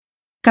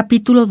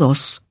Capítulo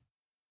 2.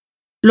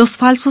 Los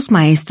falsos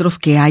maestros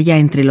que haya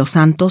entre los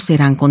santos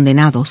serán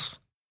condenados.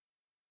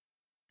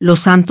 Los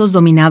santos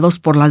dominados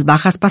por las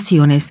bajas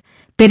pasiones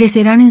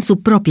perecerán en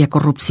su propia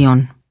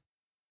corrupción.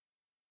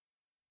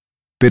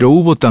 Pero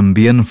hubo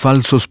también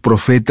falsos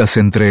profetas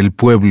entre el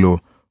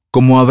pueblo,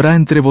 como habrá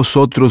entre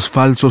vosotros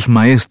falsos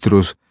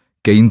maestros,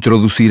 que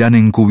introducirán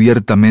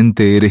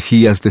encubiertamente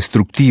herejías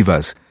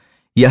destructivas,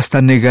 y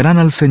hasta negarán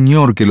al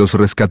Señor que los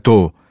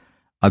rescató,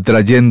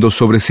 atrayendo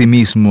sobre sí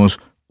mismos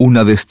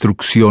una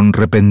destrucción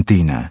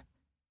repentina.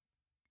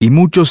 Y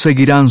muchos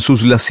seguirán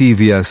sus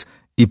lascivias,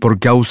 y por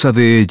causa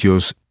de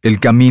ellos el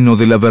camino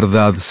de la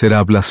verdad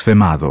será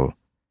blasfemado.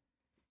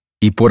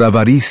 Y por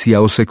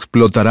avaricia os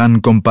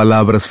explotarán con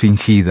palabras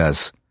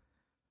fingidas.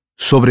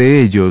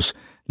 Sobre ellos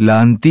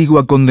la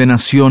antigua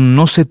condenación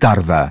no se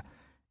tarda,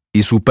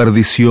 y su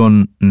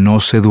perdición no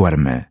se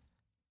duerme.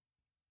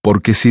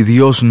 Porque si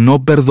Dios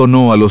no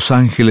perdonó a los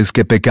ángeles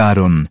que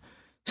pecaron,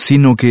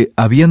 sino que,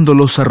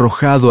 habiéndolos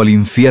arrojado al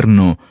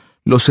infierno,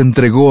 los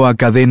entregó a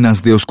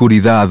cadenas de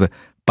oscuridad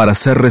para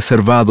ser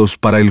reservados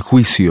para el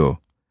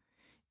juicio.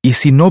 Y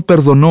si no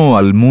perdonó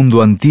al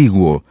mundo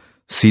antiguo,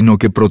 sino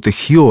que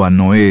protegió a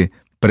Noé,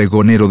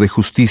 pregonero de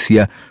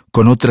justicia,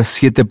 con otras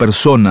 7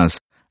 personas,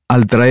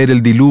 al traer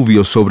el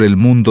diluvio sobre el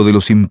mundo de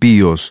los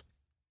impíos,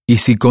 y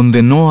si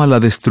condenó a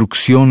la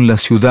destrucción las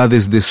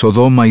ciudades de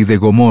Sodoma y de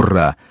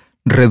Gomorra,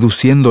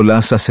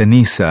 reduciéndolas a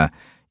ceniza,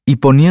 y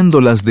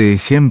poniéndolas de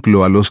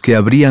ejemplo a los que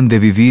habrían de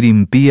vivir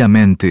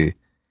impíamente,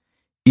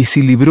 y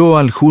si libró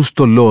al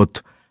justo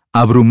Lot,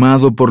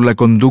 abrumado por la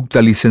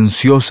conducta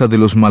licenciosa de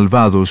los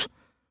malvados,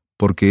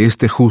 porque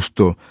este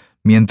justo,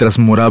 mientras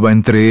moraba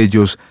entre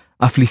ellos,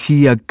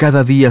 afligía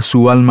cada día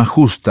su alma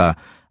justa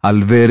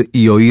al ver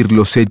y oír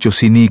los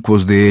hechos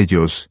inicuos de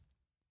ellos.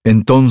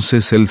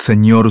 Entonces el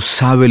Señor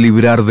sabe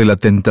librar de la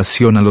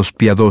tentación a los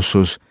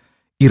piadosos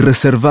y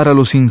reservar a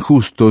los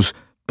injustos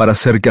para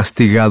ser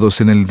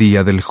castigados en el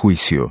día del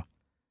juicio.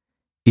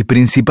 Y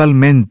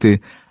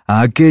principalmente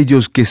a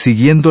aquellos que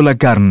siguiendo la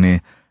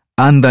carne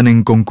andan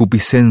en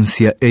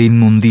concupiscencia e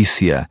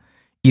inmundicia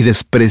y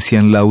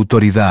desprecian la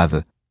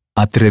autoridad,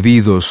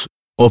 atrevidos,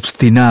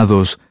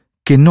 obstinados,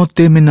 que no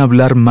temen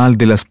hablar mal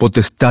de las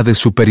potestades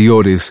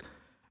superiores,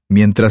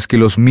 mientras que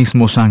los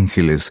mismos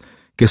ángeles,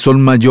 que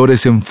son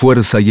mayores en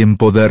fuerza y en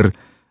poder,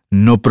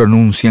 no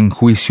pronuncian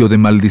juicio de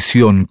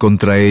maldición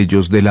contra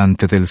ellos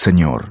delante del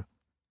Señor.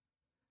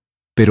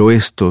 Pero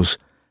éstos,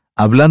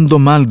 hablando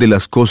mal de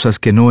las cosas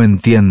que no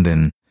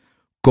entienden,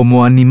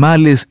 como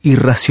animales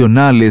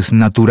irracionales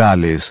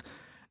naturales,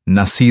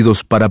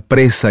 nacidos para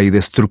presa y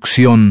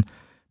destrucción,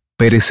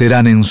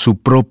 perecerán en su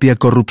propia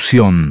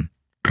corrupción,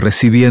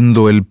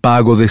 recibiendo el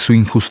pago de su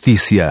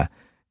injusticia,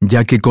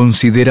 ya que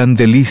consideran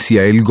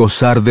delicia el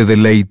gozar de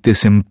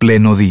deleites en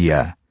pleno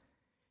día.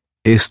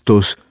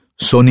 Estos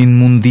son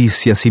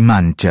inmundicias y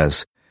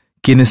manchas,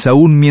 quienes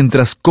aun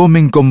mientras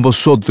comen con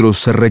vosotros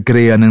se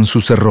recrean en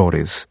sus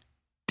errores.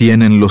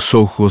 Tienen los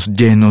ojos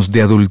llenos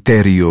de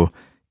adulterio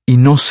y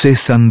no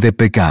cesan de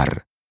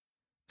pecar.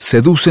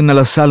 Seducen a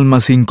las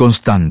almas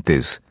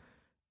inconstantes.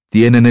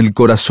 Tienen el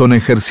corazón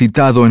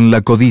ejercitado en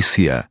la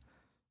codicia.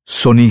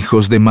 Son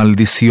hijos de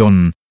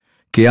maldición,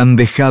 que han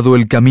dejado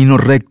el camino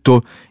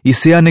recto y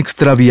se han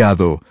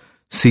extraviado,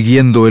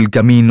 siguiendo el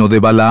camino de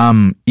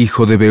Balaam,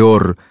 hijo de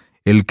Beor,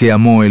 el que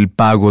amó el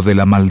pago de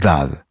la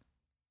maldad.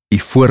 Y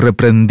fue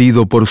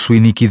reprendido por su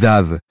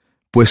iniquidad,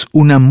 pues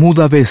una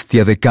muda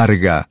bestia de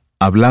carga,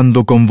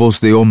 hablando con voz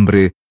de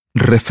hombre,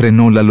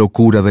 refrenó la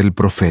locura del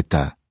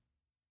profeta.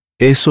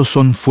 Esos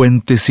son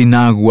fuentes sin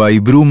agua y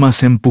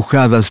brumas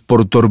empujadas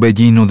por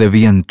torbellino de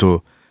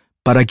viento,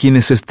 para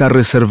quienes está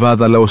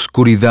reservada la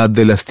oscuridad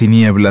de las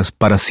tinieblas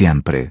para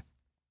siempre.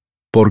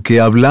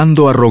 Porque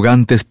hablando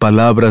arrogantes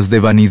palabras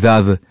de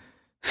vanidad,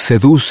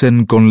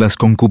 seducen con las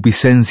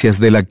concupiscencias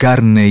de la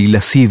carne y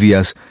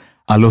lascivias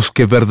a los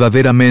que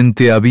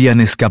verdaderamente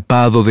habían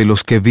escapado de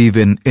los que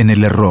viven en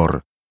el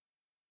error.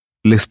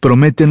 Les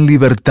prometen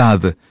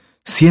libertad,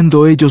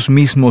 siendo ellos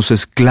mismos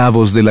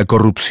esclavos de la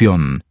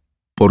corrupción,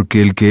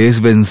 porque el que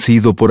es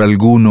vencido por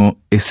alguno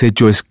es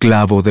hecho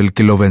esclavo del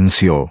que lo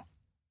venció.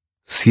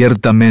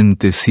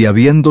 Ciertamente, si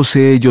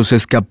habiéndose ellos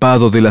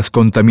escapado de las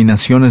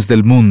contaminaciones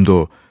del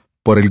mundo,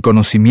 por el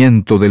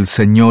conocimiento del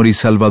Señor y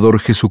Salvador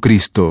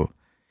Jesucristo,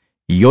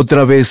 y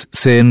otra vez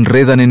se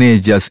enredan en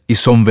ellas y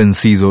son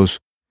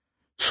vencidos,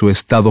 su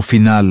estado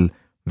final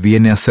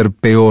viene a ser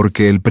peor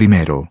que el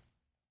primero.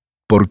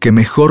 Porque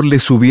mejor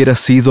les hubiera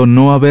sido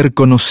no haber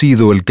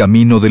conocido el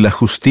camino de la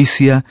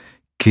justicia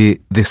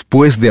que,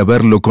 después de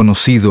haberlo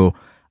conocido,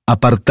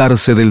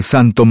 apartarse del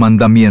santo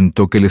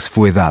mandamiento que les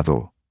fue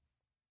dado.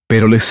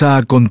 Pero les ha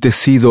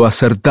acontecido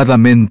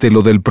acertadamente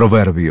lo del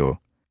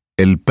proverbio: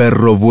 el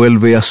perro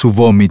vuelve a su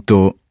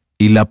vómito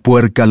y la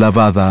puerca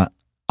lavada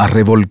a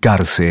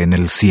revolcarse en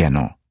el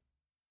cieno.